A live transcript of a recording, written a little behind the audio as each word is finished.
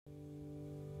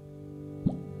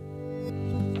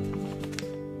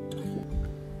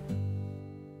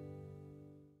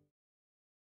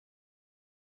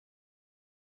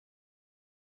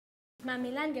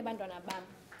Mamelani ke bantwana bam.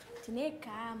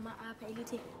 Ndinegama apha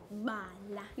elithi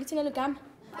bala. Lithini eli gama?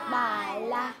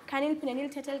 Bala. Khani liphinde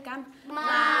nilithethe eli gama?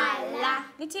 Bala.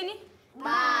 Lithini?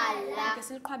 Bala. Ke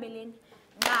siliqhwabeleni.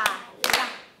 Bala.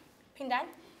 Phindani?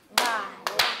 Bala.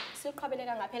 Siliqhwabele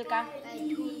kangaphi eli gama?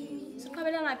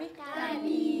 Siliqhwabele ngaphi?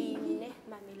 Kabini ne.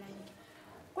 Mamelani ke.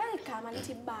 Kweli gama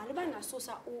lithi bala, uba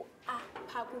ndingasusa u-a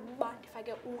phaa kuba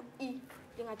ndifake u-i,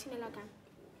 ndingathini elaa gama?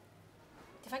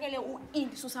 Ndifakele u-i,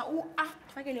 ndisusa u-a,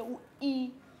 ndifakele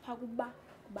u-i phaa kuba.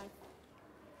 Kubani?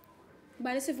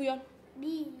 Kubani isivuyolo?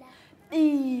 Bila.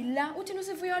 Bila. Uthini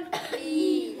usivuyolo?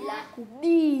 Bila.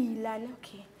 Kubila ne.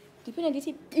 Okay. Ndiphinde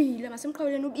ndithi bila,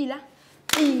 masimqhaweleni ubila.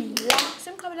 Bila.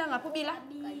 Simqhawela ngaphi ubila?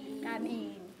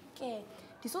 Kabini. Ke.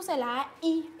 Ndisuse laa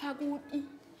i phaa ku-i,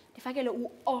 ndifakele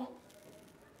u-o.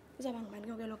 Uzawuba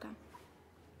ngubani ke lo gama?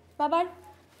 Babani?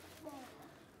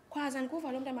 Khwaza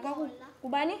ndikuva lo mntana kakubi.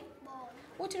 Ngubani?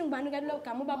 Uthini ngubani ke lo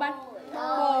gama ubabani?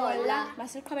 Bola.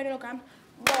 Masiliqhwabele lo gama.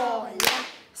 Bola.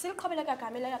 Siliqhwabele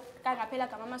kagama kangaphela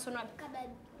gama amasonwabi.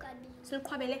 Kabini.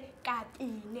 Siliqhwabele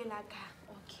kabini la gama.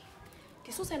 Okay.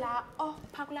 Ndisuse la o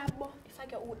phaa kulaa bo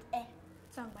ndifake u-e.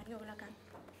 Uzawungubani ke la gama?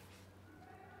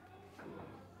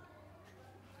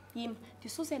 Yima.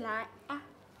 Ndisuse la a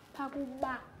phaa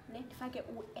kuba ne ndifake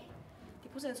u-e.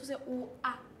 Ndiphuse ndisuse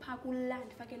u-a phaa kula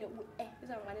ndifakele u-e.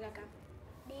 Uzawungubani la gama?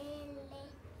 Bele.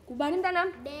 Kubani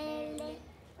mntanam? Bele.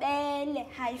 Bele.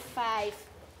 High five.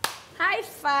 High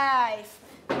five.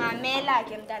 Mamela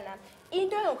ke mntanam.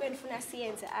 Into engoku endifuna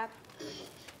siyenze apha.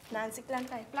 Nansi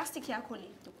kulantayo. Plastic yakho le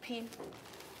ndikuphini.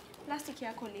 Plastic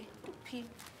yakho le ndikuphini.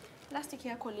 Plastic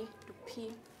yakho le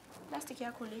ndikuphini. Plastic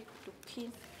yakho le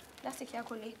ndikuphini. Plastic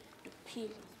yakho le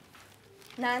ndikuphini.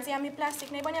 Nansi yami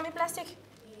iplastic. Nayibona yami iplastic?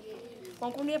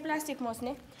 Wonke umntu yeplastic mos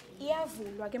ne?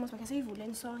 Iyavulwa ke mos makhe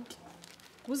siyivuleni sonke.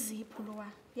 Nguzipho lowa.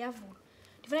 Iyavulwa.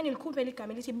 Ndifuna nilikhuphele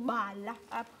igama elithi bala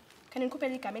apha. Khani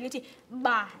nilikhuphele igama elithi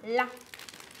bala.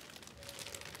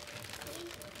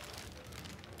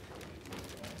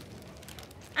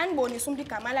 Anibonise umntu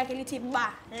igama lakhe lithi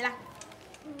bala.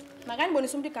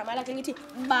 Makanibonise umntu igama lakhe lithi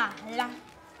bala.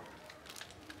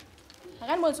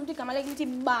 Makanibonise umntu igama lakhe lithi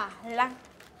bala.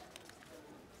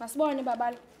 Masibone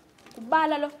babala.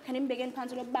 Kubala lo, khani nimbekeni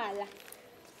phansi lo bala.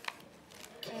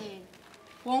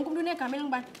 Wonke umuntu unegama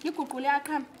elingubani? Liguqule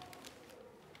aqhama.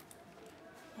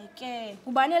 Okay.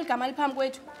 Kubani eligama liphambi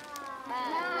kwethu?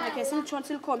 Bala. Okay, silitshona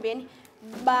silikhombeni.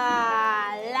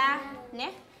 Bala,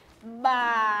 ne?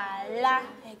 Bala.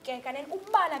 Okay, kanene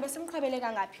ubala besimqhwabele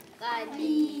kangaphi?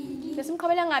 Kabini.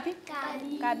 Besimqhwabele ngaphi?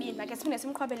 Kabini. Kabini. Make siphinde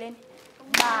simqhwabeleni.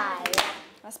 Bala.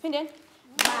 Masiphindeni?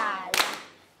 Bala.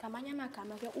 Ngamanye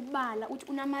amagama ke ubala uthi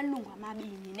unamalungu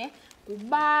amabini ne?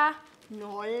 Uba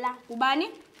nola. Ubani?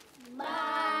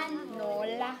 Ba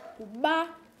nola. Uba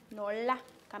nola.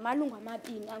 Ngamalungu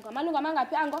amabini ango. Amalungu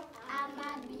amangaphi ango?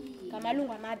 Amabini.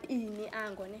 Ngamalungu amabini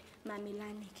ango ne.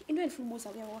 Mamelani ke. Into endifuna ubuza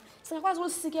ke ngoku. Singakwazi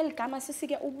ulisike eli gama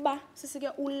sisike uba, sisike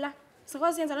ula.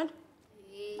 Singakwazi yenza loo nto?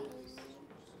 Yes.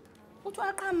 Uthi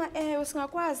aqhama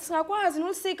singakwazi. Singakwazi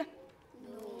nolisika?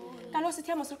 Kaloku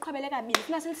sithe masiqhwabele kabini.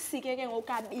 Funa silisike ke ngoku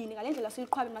kabini. Ngale ndlela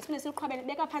siliqhwabele. Masiphinde siliqhwabele.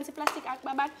 Beka phansi iplastic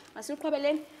babani.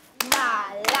 Masiliqhwabeleni.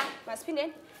 Bala.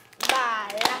 Masiphindeni.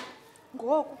 Bala.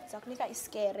 Ngoku siza kunika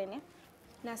isikere ne.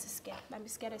 Nasi isikere. Bamba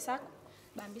isikere sakho.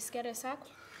 Bamba isikere sakho.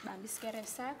 Bamba isikere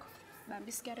sakho. Bamba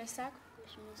isikere sakho.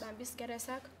 Bamba isikere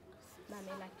sakho.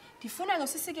 Mamelani. Ndifuna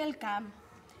ngosisike eli gama.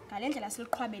 Ngale ndlela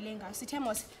siliqhwabele ngayo. Sithe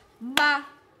mos ba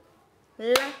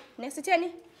la. Ne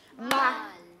sitheni?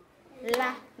 Ba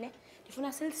la ne.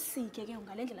 Ndifuna silisike ke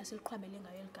ngale ndlela siliqhwabele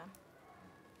ngayo eli gama.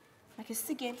 Makhe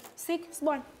sisikeni. Sik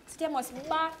sibone. Sithe mos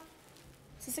ba.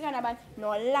 Sisika nabani?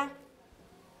 Nola.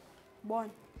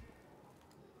 Bon.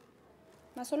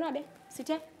 Masonwabe.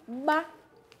 Sithe ba.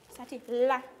 Sathi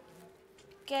la.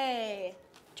 Ke.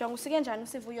 Jonga usike njani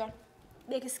usivuyona?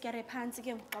 Beka isikere phansi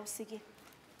ke ngoku xa usike.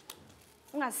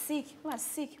 Ungasiki,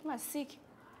 ungasiki, ungasiki.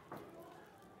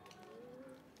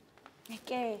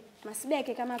 Okay,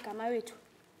 masibeke kamagama wethu.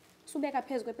 Subeka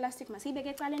phezu kweplastic, masiyibeke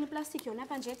ecaleni iplastic yona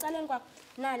apha nje ecaleni kwakho.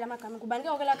 Nayo la magama. Ngubani ke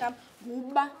ngoku la gama?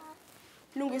 Nguba.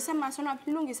 Lungise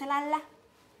masonwabi, lungise la.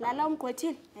 Lala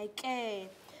umgqwethile. Okay.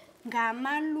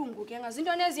 Ngamalungu ke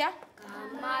ngazinto neziya?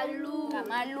 Ngamalungu.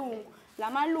 Ngamalungu. La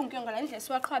malungu ke ngala ndlela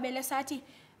siwaqhwabele sathi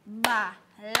ba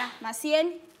la.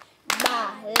 Masiyeni?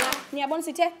 Ba la. Niyabona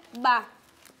sithe ba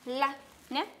la,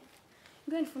 ne?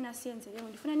 Into endifuna siyenze ke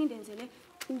ndifuna nindenzele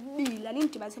ubila,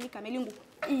 nindidibanisele igama elingu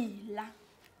ila.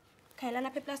 Khayelana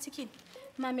apha eplastikini.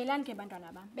 Mamelani ke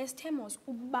bantwana bam. Besithe mos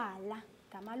ubala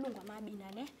ngamalungu amabini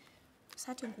ne?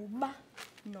 Sathi nguba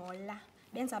nola.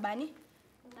 Benza bani?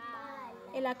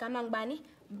 Bala. Ela gama ngubani?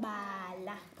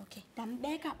 bala. Okay,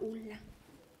 ndambeka ula.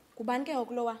 Kubani ke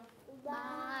ngokulowa?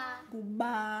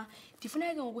 Kuba.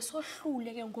 Ndifuna ke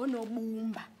ngokusohlule ke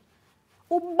ngonobumba.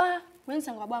 Uba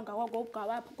wenza ngabanga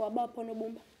kwabapho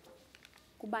nobumba.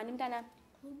 Kubani mntanami?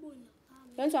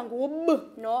 Wenzwa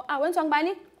ngub no a. Wenzwa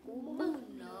ngubani?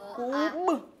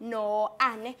 Ngub no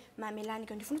a ne. Mamelani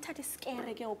ke ndifuna uthatha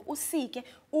isikere ke ngoku usike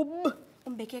ub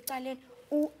umbeke ecaleni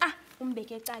u-a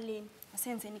umbeke ecaleni.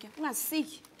 Asenzeni ke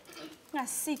ungazisiki.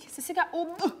 Ungasiki. Sisika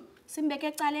ub simbeke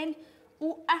ecaleni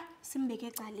u-a simbeke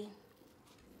ecaleni.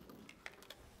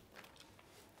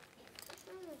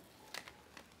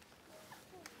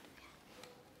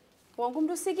 Wonke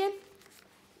umuntu usikile?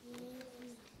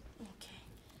 Okay.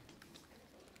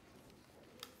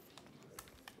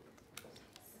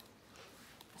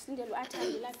 Sindele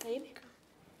uAthandi la gqibi.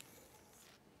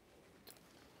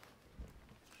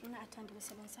 Athandi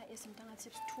besebenzisa izinto ngathi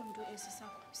sithundu ezi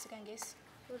sakho. Sika ngesi.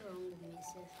 Wrong,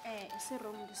 Mrs.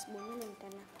 Isirong ndisibonile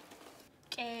mntana.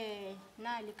 Ke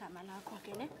nali igama lakho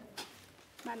ke ne.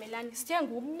 Mamelani sithe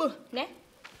ngub ne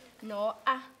no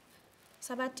a.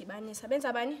 Sabadibanisa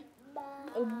benza bani?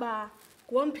 Uba.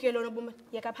 Ngomphi ke lo nobumba?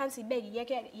 Yeka phansi ibeki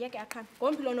yeke aqhama.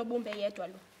 Ngomphi lo nobumba yedwa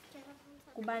lo?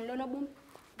 Kubani lo nobumba?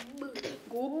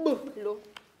 Ngub lo.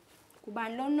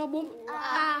 Kubani lo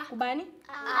nobumba? Kubani?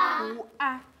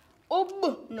 U-a.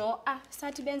 Ub no a.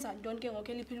 Sathi benza ntoni ke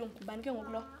ngoku eliphi ilungu? Kubani ke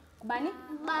ngoku lo? Kubani?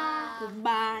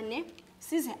 Kubane.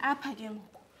 Size apha ke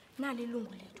ngoku. Nali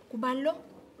ilungu lethu. Kubani lo?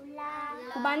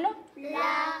 Kubani lo?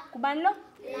 Kubani lo?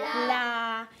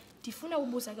 La. Ndifuna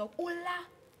ubuza ke ula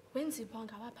wenziwa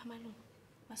ngawapha amalungu.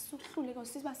 Masuhlule ke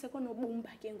sisiba sekonobumba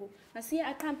ke ngoku. Masiye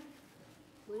aqhama.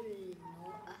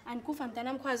 Andikuva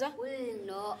mntanam Khwaza?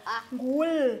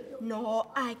 Ngul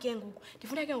no a ke ngoku.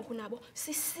 Ndifuna ke ngoku nabo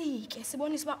sisike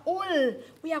sibonise uba ul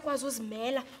uyakwazi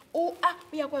uzimela, u-a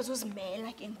uyakwazi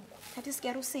uzimela ke ngoku. Thatha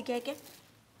isikere usike ke.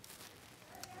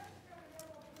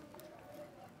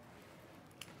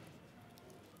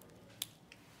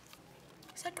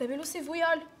 Sagqibile usiva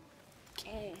uyolo?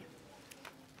 Ke.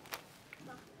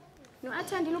 No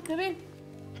Athandi ugqibile?